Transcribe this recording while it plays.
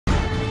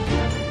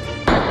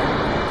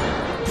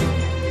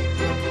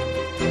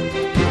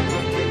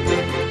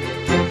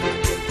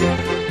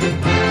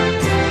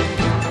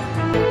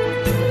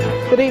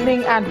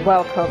evening and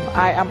welcome.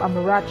 I am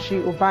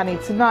Amarachi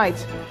Ubani.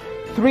 Tonight,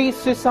 3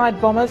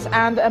 suicide bombers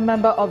and a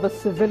member of the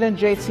civilian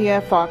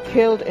JTF are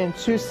killed in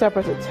 2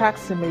 separate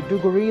attacks in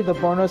Maiduguri, the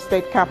Borno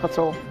state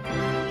capital.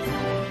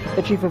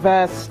 The Chief of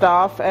Air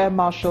Staff, Air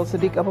Marshal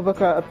Sadiq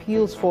Abubakar,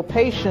 appeals for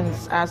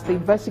patience as the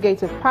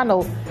investigative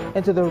panel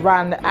into the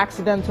RAN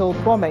accidental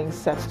bombing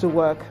sets to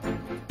work.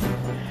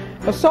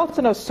 The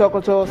Sultan of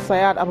Sokoto,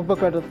 Syed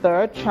Abubakar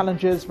III,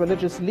 challenges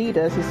religious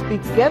leaders to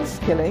speak against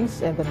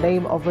killings in the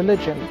name of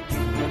religion.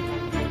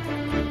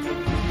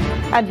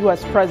 And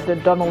U.S.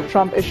 President Donald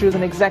Trump issues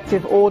an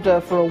executive order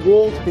for a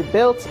wall to be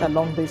built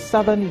along the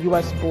southern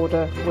U.S.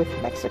 border with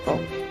Mexico.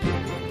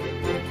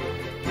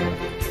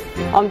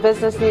 On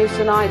business news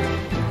tonight,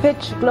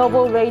 Fitch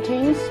Global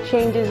Ratings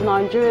changes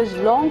Nigeria's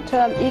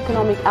long-term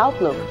economic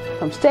outlook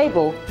from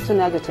stable to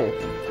negative.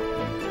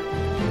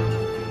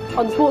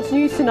 On sports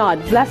news tonight,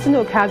 Blessing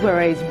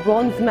Okagware's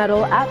bronze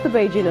medal at the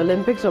Beijing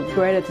Olympics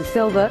upgraded to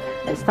silver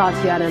as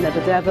Tatiana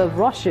Lebedeva of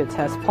Russia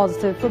tests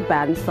positive for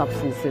banned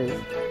substances.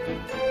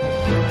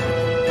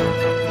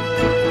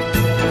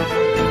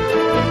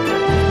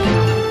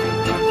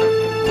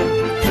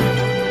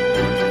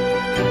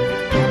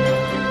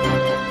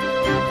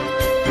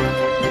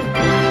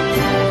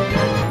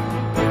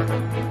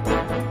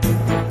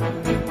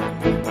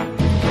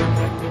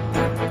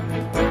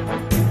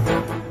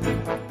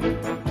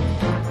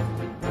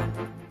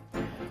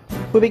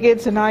 We begin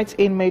tonight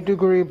in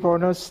Maiduguri,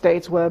 Borno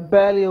State, where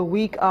barely a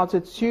week after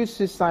 2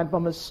 suicide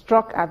bombers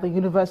struck at the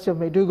University of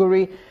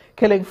Maiduguri,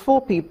 killing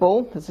 4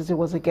 people, the city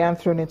was again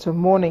thrown into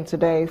mourning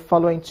today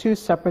following 2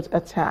 separate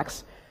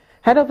attacks.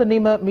 Head of the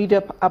NIMA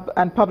Media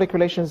and Public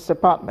Relations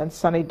Department,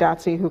 Sani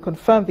Dati, who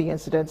confirmed the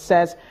incident,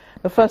 says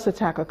the first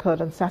attack occurred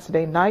on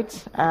Saturday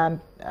night and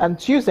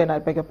Tuesday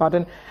night,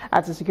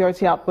 at a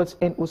security outpost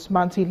in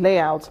Usmanti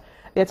layout.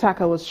 The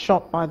attacker was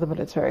shot by the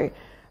military.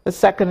 The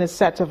second is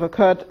said to have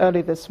occurred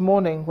early this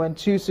morning when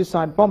 2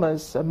 suicide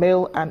bombers, a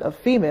male and a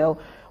female,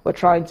 were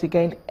trying to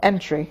gain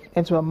entry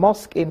into a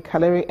mosque in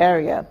Kaleri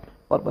area,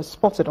 but was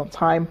spotted on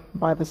time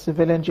by the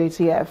civilian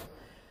JTF.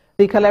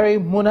 The Kaleri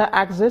Muna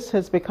axis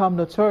has become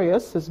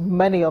notorious as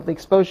many of the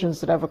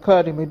explosions that have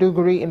occurred in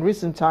Maiduguri in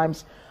recent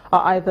times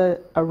are either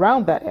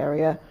around that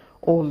area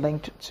or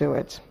linked to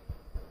it.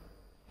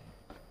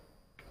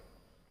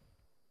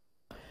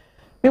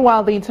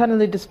 Meanwhile, the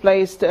internally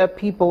displaced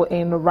people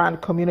in the RAN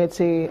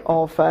community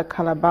of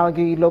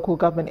Kalabalgi local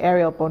government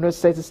area of Borno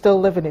State is still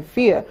living in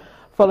fear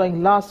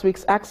following last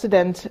week's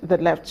accident that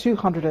left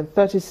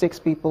 236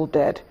 people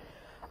dead.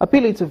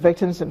 Appealing to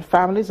victims and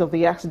families of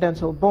the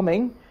accidental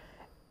bombing,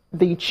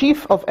 the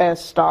Chief of Air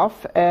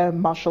Staff, Air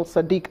Marshal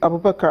Sadiq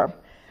Abubakar,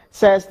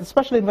 says the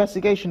Special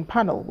Investigation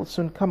Panel will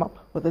soon come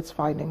up with its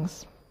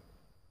findings.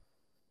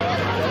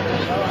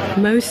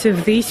 Most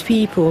of these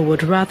people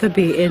would rather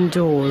be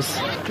indoors,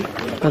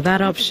 but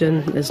that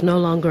option is no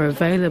longer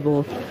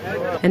available.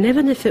 And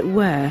even if it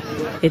were,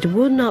 it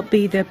would not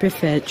be their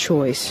preferred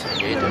choice.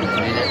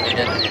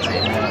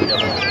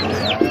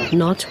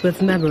 Not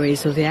with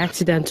memories of the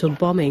accidental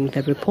bombing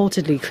that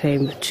reportedly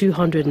claimed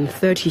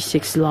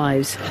 236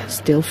 lives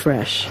still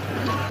fresh.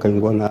 I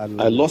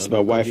lost my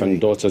wife and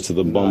daughter to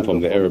the bomb from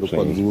the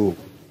aeroplane,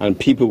 and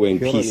people were in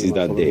pieces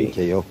that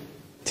day.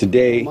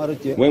 Today,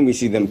 when we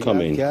see them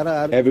coming,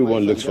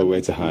 everyone looks for where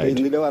to hide,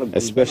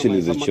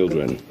 especially the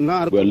children.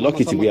 We're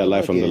lucky to be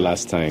alive from the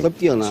last time,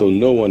 so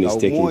no one is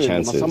taking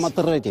chances.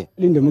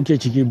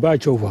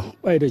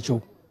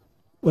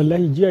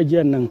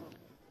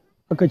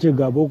 Aka ce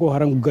ga Boko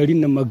Haram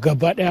garin nan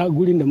gaba daya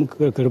gurin da muka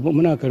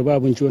muna karba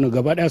abinci wannan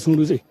gaba daya sun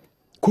rutse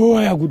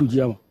kowa ya gudu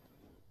jiyama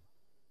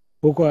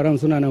Boko Haram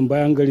suna nan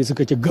bayan gari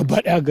suka ce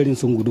gaba daya garin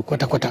sun gudu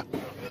kwata-kwata.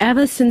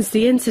 Ever since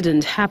the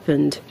incident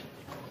happened,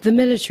 the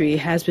military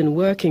has been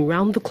working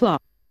round the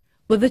clock,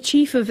 with the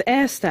Chief of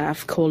Air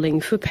Staff calling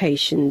for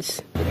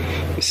patience.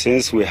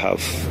 Since we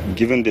have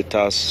given the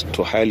task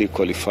to highly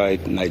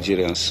qualified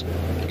Nigerians,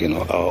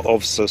 our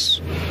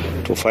officers,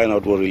 to find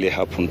out what really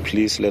happened,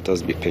 please let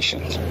us be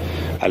patient.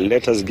 And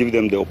let us give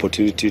them the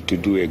opportunity to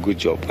do a good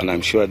job, and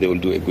I'm sure they will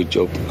do a good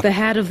job. The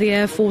head of the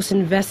Air Force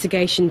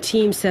investigation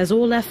team says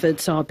all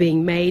efforts are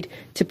being made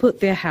to put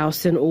their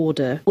house in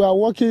order. We are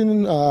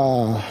working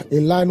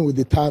in line with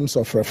the terms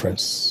of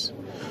reference.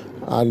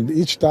 And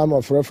each term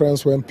of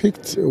reference, when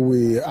picked,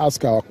 we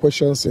ask our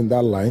questions in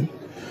that line,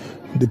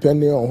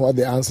 depending on what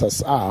the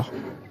answers are.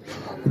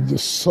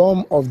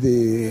 Some of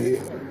the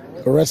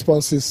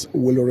responses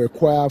will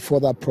require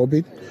further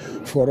probing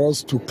for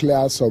us to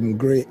clear some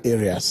gray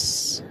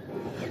areas.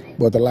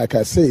 But like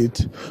I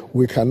said,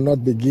 we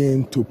cannot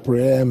begin to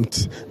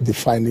preempt the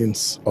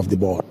findings of the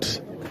board.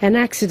 An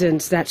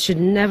accident that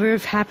should never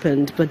have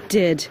happened but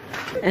did,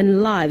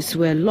 and lives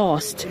were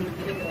lost.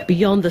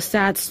 Beyond the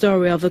sad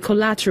story of the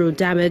collateral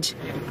damage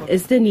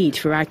is the need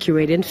for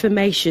accurate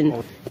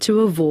information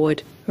to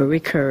avoid a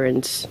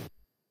recurrence.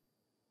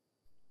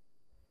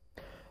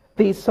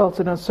 The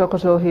Sultan of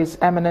Sokoto, His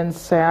Eminence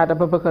Syed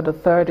Abubakar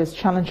III, is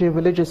challenging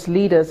religious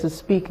leaders to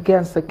speak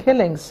against the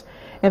killings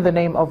in the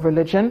name of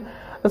religion.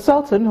 The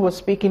Sultan, who was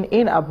speaking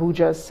in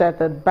Abuja, said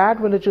that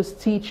bad religious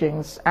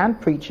teachings and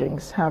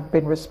preachings have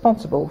been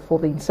responsible for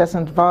the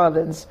incessant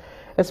violence,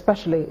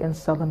 especially in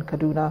southern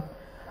Kaduna.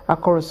 Our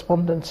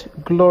correspondent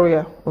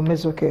Gloria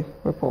Umezuke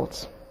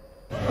reports.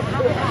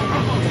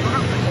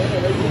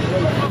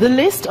 The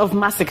list of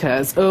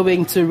massacres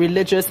owing to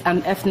religious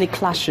and ethnic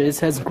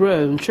clashes has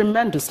grown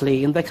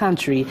tremendously in the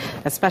country,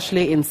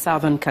 especially in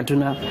southern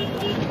Kaduna.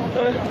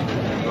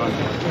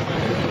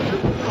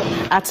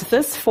 At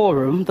this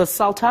forum, the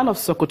Sultan of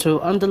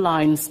Sokoto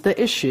underlines the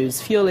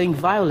issues fueling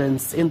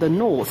violence in the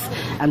north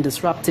and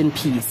disrupting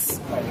peace.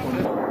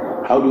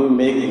 How do we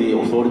make the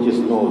authorities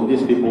know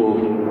these people,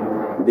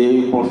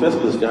 they profess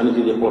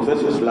Christianity, they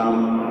profess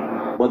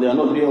Islam, but they are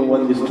not doing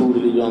what these two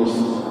religions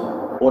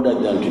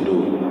ordered them to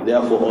do.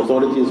 Therefore,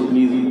 authorities,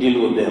 please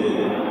deal with them.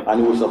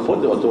 And we will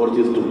support the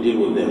authorities to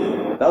deal with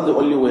them. That's the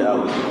only way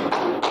out.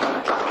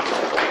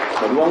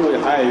 But when we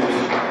hide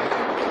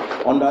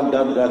under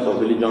that guise of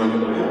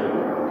religion,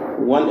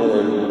 one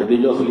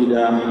religious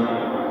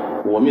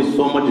leader will miss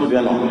so much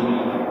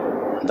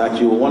venom that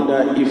you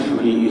wonder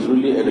if he is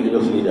really a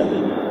religious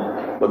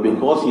leader. But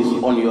because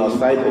he's on your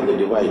side of the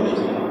divide,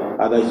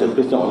 either he's a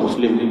Christian or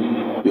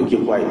Muslim, you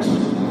keep quiet.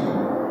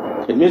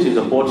 It means you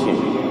support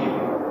him.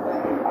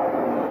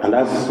 And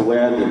that's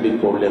where the big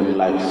problem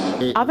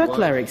lies. Other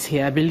clerics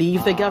here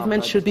believe the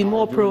government should be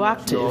more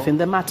proactive in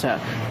the matter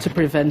to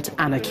prevent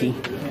anarchy.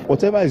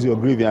 Whatever is your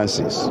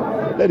grievances,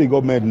 let the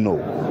government know.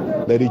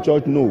 Let the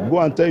church know. Go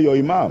and tell your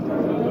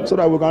imam so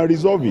that we can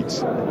resolve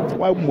it.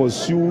 Why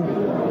must you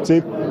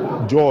take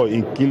joy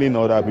in killing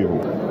other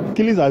people?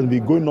 Killings has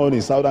been going on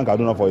in southern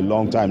Kaduna for a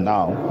long time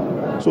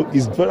now. So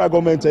is the federal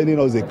government telling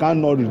us they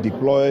cannot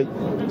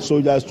redeploy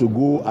soldiers to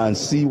go and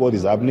see what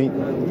is happening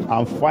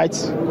and fight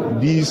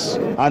these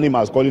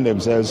animals calling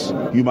themselves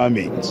human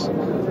beings?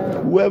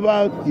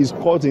 Whoever is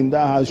caught in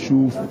that house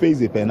should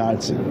face a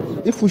penalty.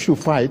 If we should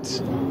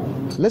fight,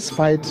 let's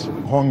fight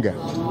hunger,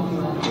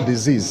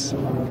 disease,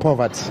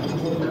 poverty,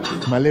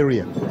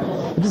 malaria.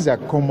 These are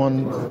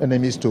common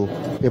enemies to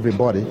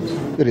everybody,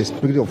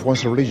 irrespective of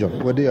one's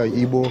religion. Whether you're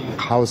Igbo,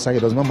 Hausa,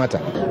 it does not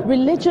matter.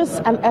 Religious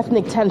and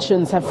ethnic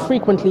tensions have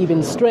frequently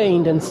been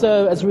strained, and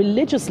so as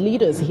religious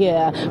leaders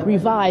here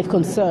revive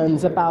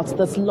concerns about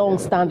this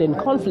long-standing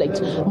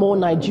conflict, more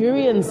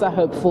Nigerians are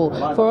hopeful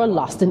for a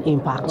lasting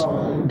impact.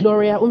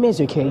 Gloria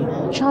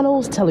Umezuke,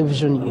 Channels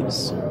Television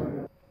News.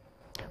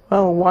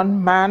 Well,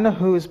 one man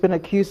who's been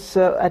accused,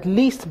 at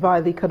least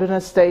by the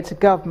Kaduna State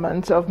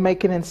government, of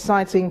making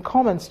inciting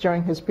comments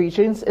during his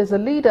preachings is a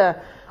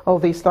leader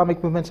of the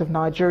Islamic Movement of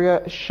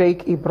Nigeria,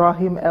 Sheikh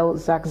Ibrahim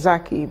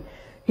El-Zakzaki.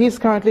 He is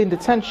currently in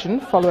detention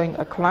following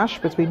a clash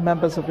between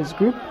members of his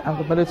group and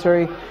the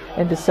military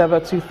in December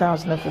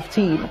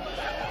 2015.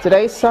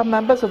 Today, some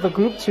members of the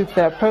group took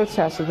their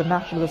protest to the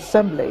National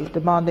Assembly,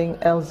 demanding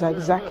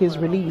El-Zakzaki's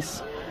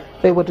release.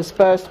 They were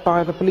dispersed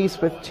by the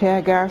police with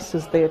tear gas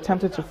as they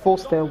attempted to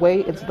force their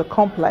way into the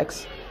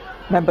complex.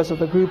 Members of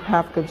the group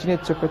have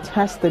continued to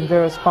protest in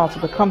various parts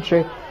of the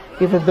country,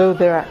 even though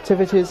their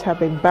activities have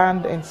been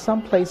banned in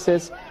some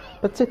places,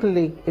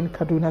 particularly in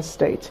Kaduna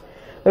State.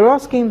 They're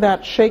asking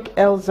that Sheikh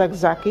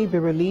El-Zakzaki be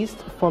released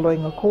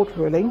following a court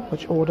ruling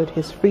which ordered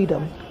his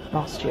freedom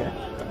last year.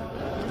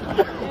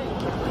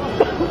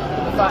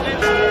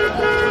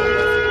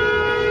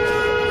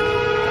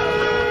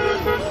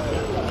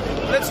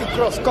 Let's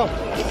cross, come.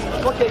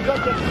 Okay, go.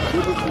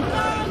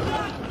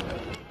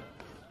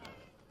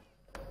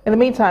 In the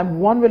meantime,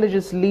 one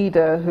religious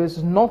leader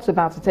who's not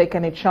about to take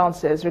any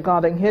chances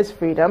regarding his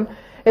freedom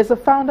is the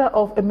founder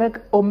of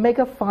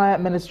Omega Fire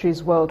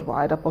Ministries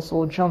Worldwide,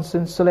 Apostle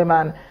Johnson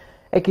Suleiman.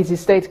 Ekiti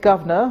State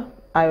Governor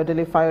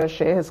Ayodele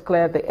Fayose has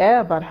cleared the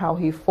air about how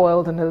he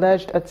foiled an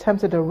alleged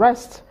attempted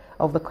arrest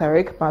of the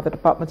cleric by the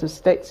Department of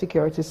State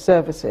Security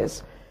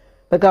Services.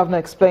 The governor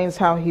explains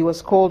how he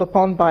was called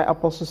upon by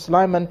Apostle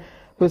Suleiman,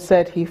 who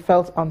said he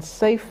felt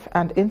unsafe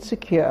and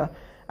insecure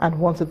and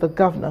wanted the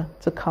governor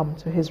to come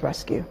to his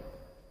rescue.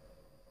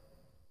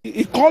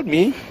 He called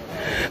me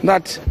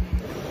that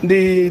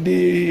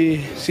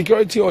the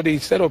security or the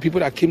set of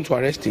people that came to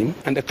arrest him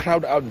and the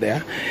crowd out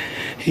there,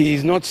 he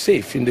is not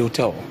safe in the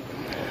hotel.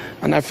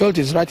 And I felt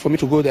it's right for me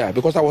to go there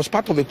because I was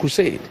part of a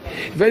crusade.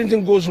 If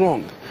anything goes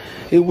wrong,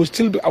 I will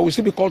still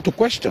be called to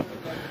question.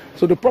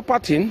 So the proper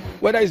thing,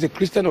 whether he's a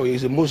Christian or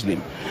he's a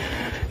Muslim,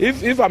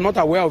 if I'm not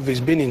aware of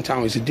his being in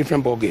town, it's a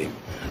different ballgame.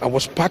 I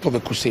was part of a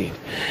crusade.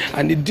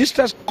 And the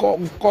distress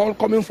call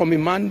coming from a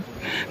man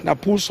that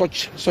pulls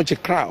such a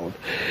crowd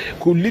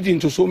could lead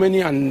into so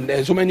many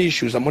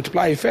issues and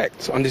multiply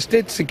effects on the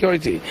state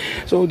security.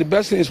 So the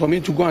best thing is for me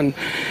to go and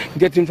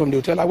get him from the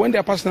hotel. I went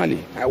there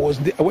personally. I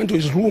went to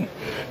his room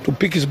to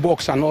pick his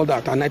box and all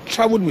that, and I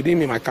traveled with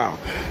him in my car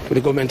to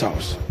the government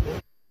house.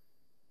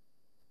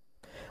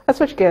 Let's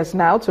switch gears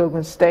now to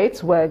Ogun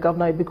State, where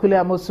Governor Ibikule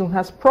Amosun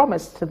has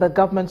promised that the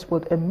government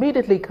would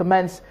immediately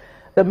commence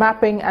the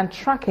mapping and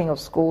tracking of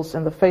schools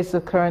in the face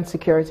of current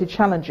security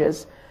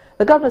challenges.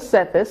 The governor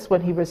said this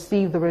when he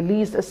received the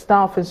released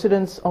staff and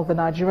students of the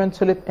Nigerian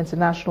Tulip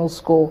International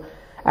School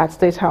at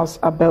State House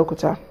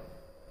Abeokuta.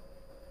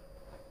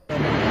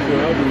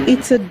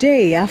 It's a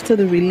day after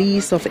the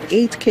release of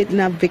 8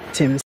 kidnapped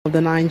victims of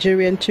the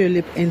Nigerian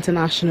Tulip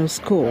International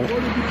School.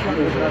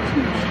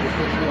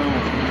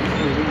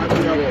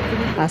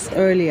 As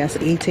early as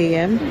 8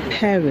 a.m.,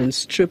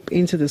 parents troop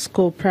into the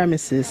school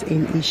premises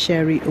in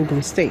Isheri,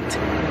 Ogun State.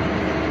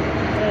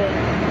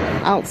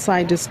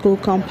 Outside the school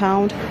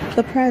compound,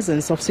 the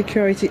presence of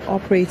security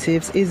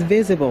operatives is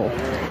visible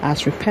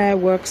as repair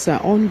works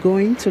are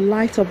ongoing to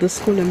light up the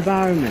school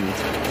environment.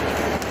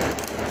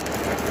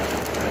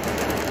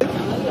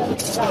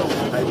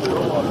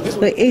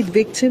 The 8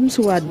 victims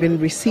who had been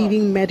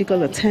receiving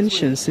medical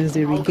attention since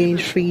they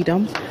regained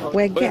freedom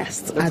were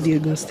guests at the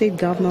Ogun State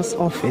Governor's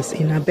office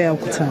in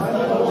Abeokuta.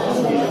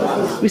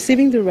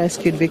 Receiving the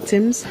rescued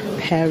victims,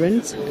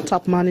 parents,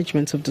 top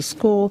management of the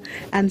school,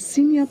 and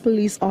senior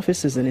police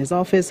officers in his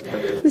office,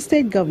 the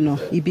state governor,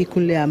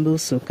 Ibikunle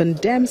Ambuso,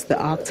 condemns the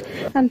act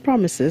and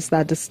promises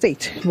that the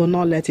state will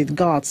not let its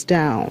guards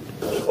down.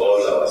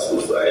 All our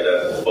schools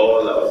provider,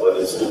 all our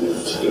boarding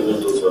schools, even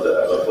those ones that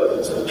are not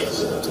boarding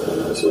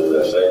schools. So we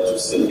are trying to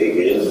sing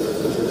again.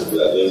 We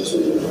are going to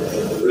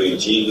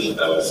rejig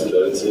our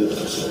security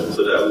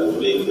so that we will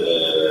make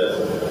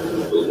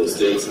Ogun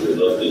State will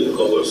not be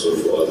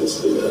cumbersome for all these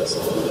criminals.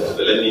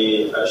 But let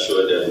me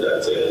assure them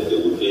that they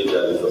will pay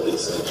dearly for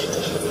this,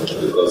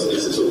 because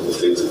this is Ogun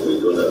State. We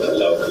don't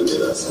allow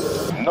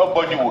criminals.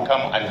 Nobody will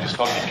come and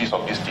disturb the peace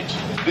of this state.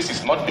 This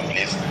is not the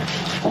place.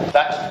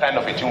 That kind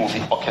of a thing will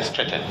be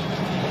orchestrated.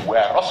 We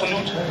are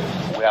resolute,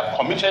 we are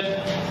committed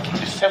to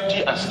the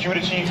safety and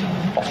security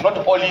of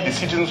not only the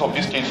citizens of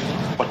this state,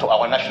 but to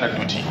our national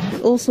duty.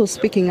 Also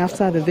speaking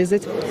after the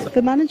visit,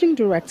 the managing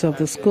director of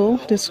the school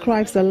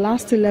describes the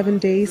last 11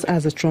 days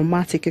as a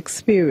traumatic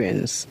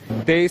experience.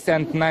 Days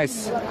and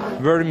nights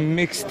were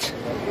mixed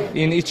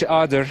in each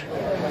other.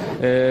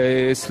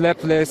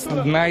 Sleepless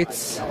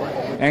nights,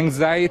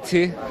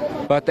 anxiety.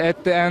 But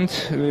at the end,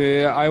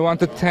 I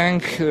want to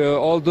thank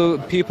all the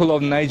people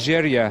of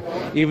Nigeria,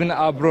 even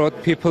abroad,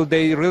 people,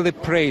 they really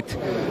prayed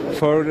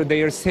for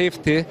their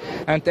safety.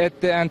 And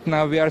at the end,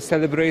 now we are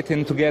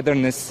celebrating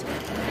togetherness.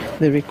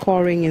 The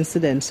recurring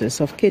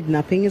incidences of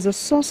kidnapping is a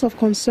source of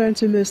concern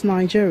to most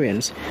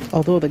Nigerians,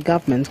 although the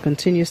government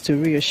continues to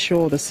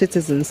reassure the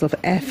citizens of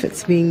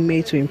efforts being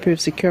made to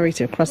improve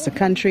security across the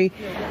country.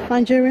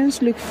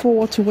 Nigerians look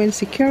forward to when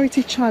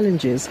security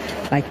challenges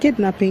like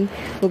kidnapping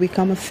will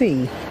become a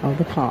thing of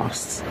the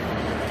past.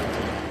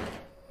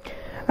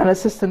 An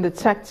assistant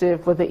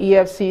detective with the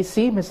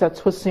EFCC, Mr.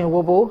 Tosin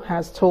Owobo,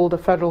 has told the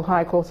Federal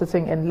High Court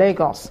sitting in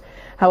Lagos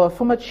how a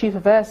former Chief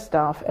of Air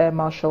Staff, Air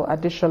Marshal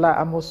Adeshola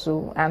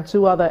Amosu, and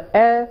 2 other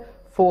Air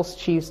Force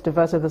chiefs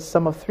diverted the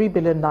sum of 3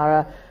 billion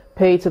naira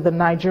paid to the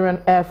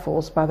Nigerian Air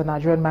Force by the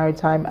Nigerian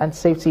Maritime and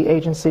Safety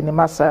Agency,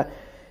 NIMASA.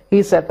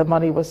 He said the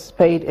money was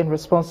paid in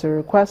response to a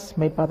request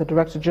made by the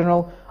Director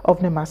General of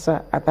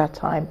NIMASA at that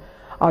time.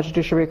 Our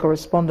judiciary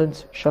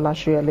correspondent, Shola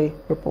Shuyeli,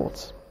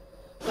 reports.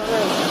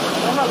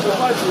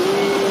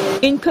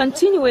 In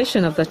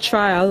continuation of the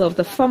trial of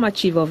the former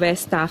Chief of Air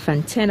Staff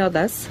and 10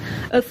 others,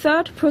 a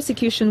third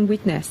prosecution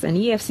witness, an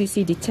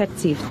EFCC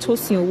detective,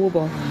 Tosin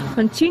Owobo,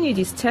 continued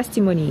his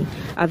testimony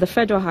at the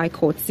Federal High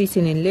Court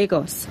sitting in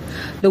Lagos.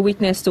 The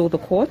witness told the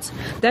court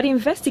that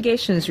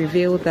investigations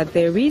revealed that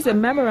there is a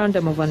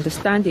memorandum of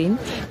understanding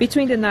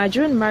between the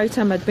Nigerian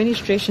Maritime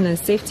Administration and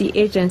Safety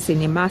Agency,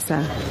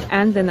 NIMASA,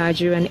 and the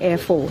Nigerian Air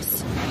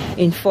Force.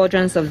 In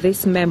furtherance of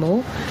this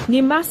memo,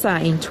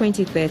 NIMASA in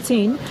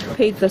 2013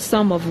 paid the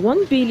sum of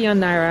 1 billion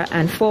naira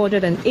and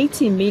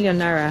 480 million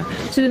naira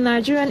to the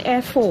Nigerian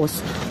Air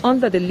Force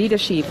under the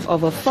leadership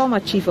of a former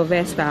Chief of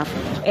Air Staff,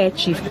 Air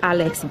Chief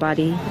Alex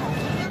Badi.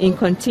 In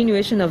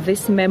continuation of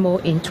this memo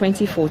in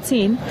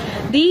 2014,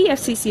 the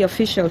EFCC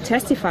official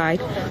testified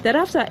that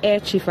after Air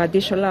Chief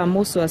Adeshola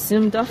Amosu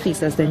assumed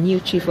office as the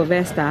new Chief of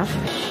Air Staff,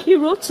 he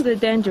wrote to the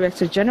then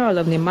Director General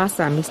of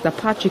NIMASA, Mr.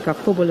 Patrick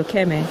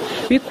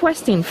Akpobolokeme,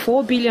 requesting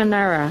 4 billion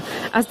naira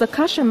as the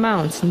cash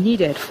amount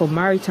needed for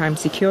maritime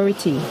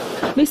security.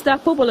 Mr.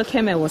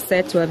 Akpobolokeme was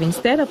said to have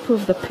instead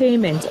approved the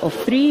payment of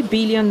 3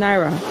 billion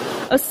naira,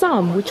 a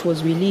sum which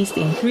was released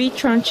in 3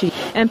 tranches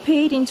and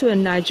paid into a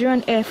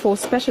Nigerian Air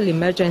Force Special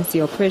Emergency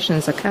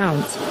Operations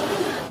account.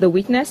 The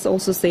witness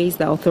also says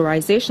the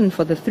authorization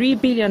for the 3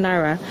 billion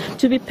naira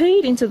to be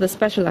paid into the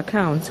special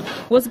account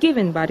was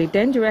given by the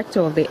then director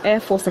of the Air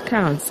Force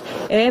accounts,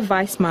 Air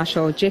Vice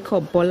Marshal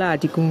Jacob Bola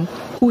Adigun,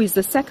 who is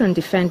the second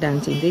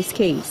defendant in this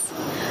case.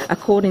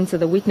 According to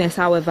the witness,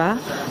 however,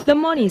 the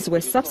monies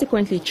were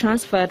subsequently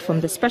transferred from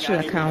the special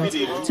account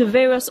to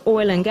various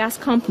oil and gas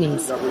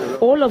companies,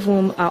 all of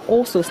whom are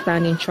also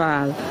standing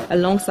trial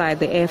alongside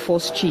the Air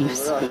Force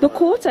chiefs. The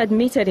court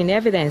admitted in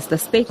evidence the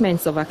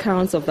statements of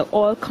accounts of the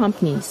oil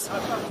companies,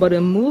 but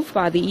a move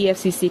by the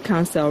EFCC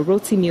counsel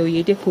Rotimi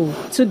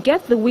Oyedepo to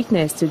get the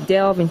witness to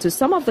delve into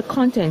some of the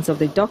contents of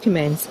the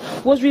documents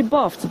was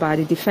rebuffed by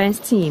the defense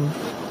team.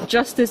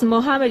 Justice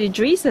Mohammed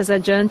Idris has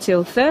adjourned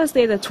till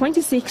Thursday, the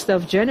 26th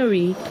of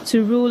January,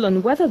 to rule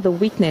on whether the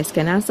witness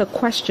can answer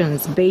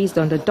questions based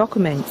on the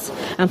documents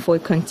and for a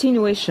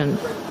continuation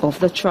of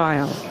the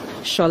trial.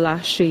 Shola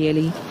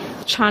Shuyeli,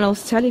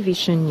 Channels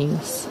Television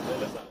News.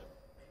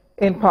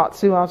 In part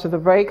two, after the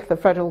break, the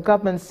federal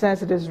government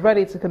says it is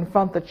ready to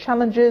confront the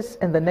challenges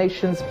in the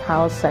nation's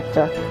power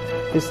sector.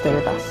 Do stay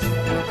with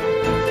us.